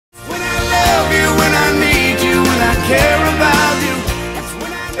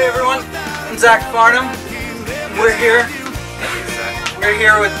Zach Farnum. We're here. We're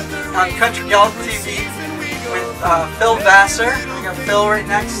here with on Country Y'all TV with Phil Vassar. We got Phil right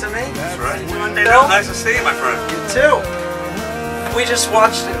next to me. That's right. Hey, Phil? Nice to see you, my friend. You too. We just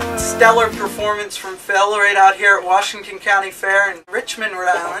watched a stellar performance from Phil right out here at Washington County Fair in Richmond, Rhode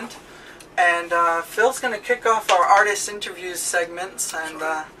Island. And Phil's going to kick off our artist interviews segments, and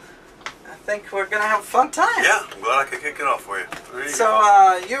I think we're going to have a fun time. Yeah, I'm glad I could kick it off for you.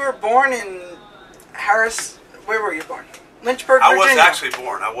 You were born in Harris. Where were you born? Lynchburg, Virginia. I was actually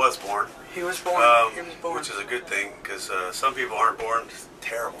born. I was born. He was born. He was born. Which is a good thing, because some people aren't born. It's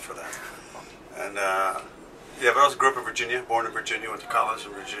terrible for that. And yeah, but I grew up in Virginia. Born in Virginia. Went to college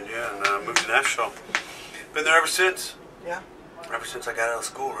in Virginia, and moved to Nashville. Been there ever since. Yeah. Ever since I got out of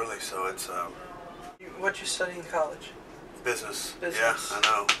school, really. So it's. What'd you study in college? Business. Business. Yeah, I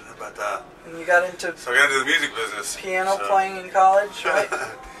know. How about that? And you got into. So I got into the music business. Piano playing in college, right?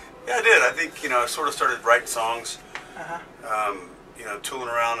 Yeah, I did. I think I sort of started writing songs. Tooling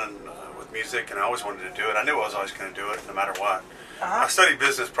around and with music, and I always wanted to do it. I knew I was always going to do it, no matter what. I studied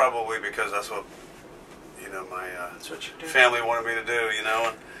business probably because that's what my family wanted me to do.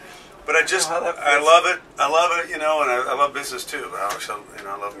 But I just I love it. I love it. And I love business too. But I also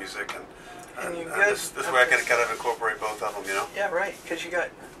I love music, and this way I can kind of incorporate both of them. Yeah, right. Because you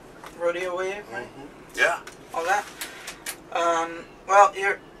got RodeoWave, right? Yeah. All that. Well,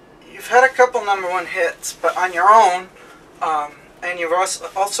 you've had a couple #1 hits, but on your own, and you've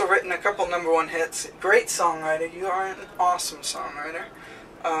also written a couple #1 hits. Great songwriter. You are an awesome songwriter.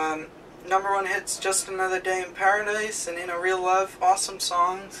 #1 hits, Just Another Day in Paradise and In a Real Love. Awesome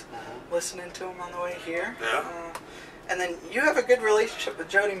songs. Listening to them on the way here. Yeah. And then you have a good relationship with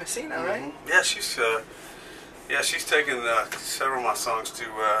Jody Messina, right? Yeah, she's taken several of my songs to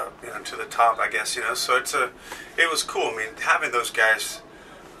to the top, I guess. So it was cool. I mean, having those guys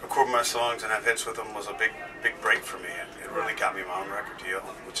record my songs and have hits with them was a big break for me. It really got me my own record deal,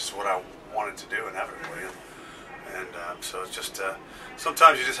 which is what I wanted to do inevitably. And so it's just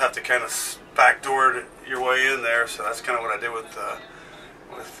sometimes you just have to kind of backdoor your way in there. So that's kind of what I did with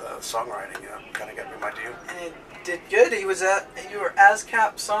songwriting. Kind of got me my deal. And it did good. You were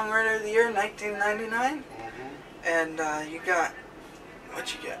ASCAP Songwriter of the Year, 1999. And you got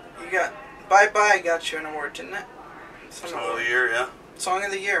what you get? You got Bye Bye got you an award, didn't it? Song of the Year, yeah. Song of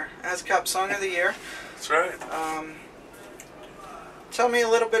the Year, ASCAP Song of the Year. That's right. Tell me a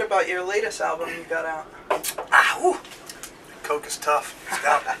little bit about your latest album you got out. Coke is tough. It's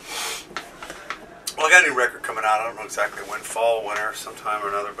out. Well, I got a new record coming out. I don't know exactly when, fall, winter, sometime or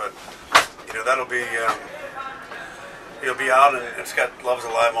another, but that'll be it'll be out, and it's got "Love's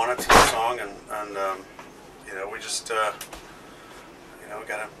Alive" on it. It's a new song, and we just I'll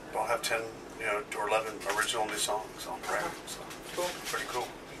have 10 or 11 original new songs on the record. So cool. Pretty cool.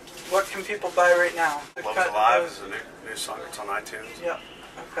 What can people buy right now? "Love's Alive" is a new song. It's on iTunes. Yep.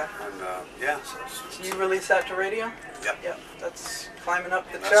 Okay. And yeah, so you release that to radio? Yep. Yep. That's climbing up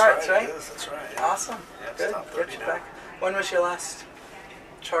the charts, right? It is. That's right. Yeah. Awesome. Yeah, it's good. top 30 now. Back. When was your last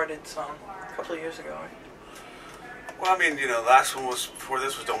charted song? A couple of years ago, right? Well, I mean, last one was before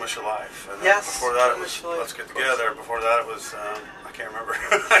this was "Don't Miss Your Life." And yes. Before that it was "Let's Get Together." Before that it was I can't remember.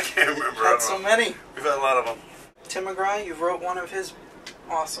 I can't remember. Had so many. We've had a lot of them. Tim McGraw, you wrote one of his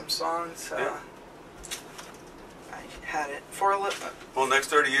awesome songs. Yeah. I had it for a little. Well, next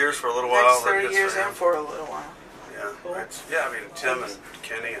 30 years for a little while. Next 30 years and for a little while. Yeah. Cool. Yeah, I mean, Tim and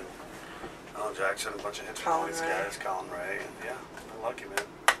Kenny and Alan Jackson, a bunch of hits with all these guys, Colin Ray, and yeah, I'm lucky, man.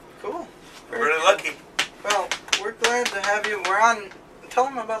 Cool. We're really lucky. Well, we're glad to have you. Tell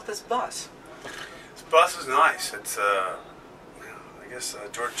them about this bus. This bus is nice. It's I guess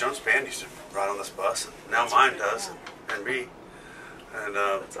George Jones' band used to ride on this bus, and now mine does, and me. And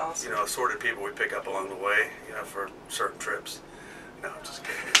that's awesome. Assorted people we pick up along the way, for certain trips. No, I'm just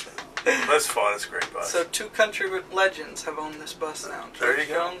kidding. But it's fun. It's a great bus. So 2 country legends have owned this bus now. There you George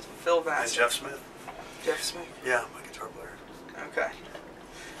go. Jones and Phil Vassar. And Jeff Smith. Jeff Smith. Yeah, my guitar player. Okay.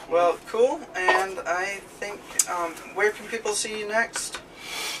 Well, cool. And I think, where can people see you next?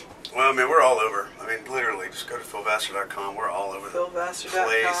 Well, I mean, we're all over. I mean, literally, just go to philvassar.com. We're all over the place,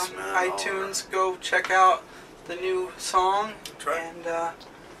 man. iTunes, go check out the new song. That's right. And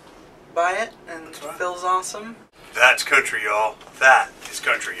buy it. And right. Phil's awesome. That's country, y'all. That is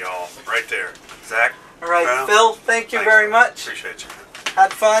country, y'all. Right there. Zach? All right, Phil, thank you very much. Appreciate you.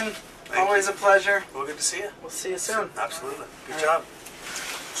 Had fun. Always a pleasure. Well, good to see you. We'll see you soon. Absolutely. Good job.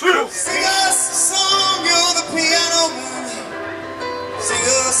 Sing us a song, you're the piano man. Sing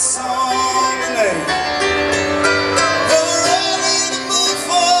us a song tonight.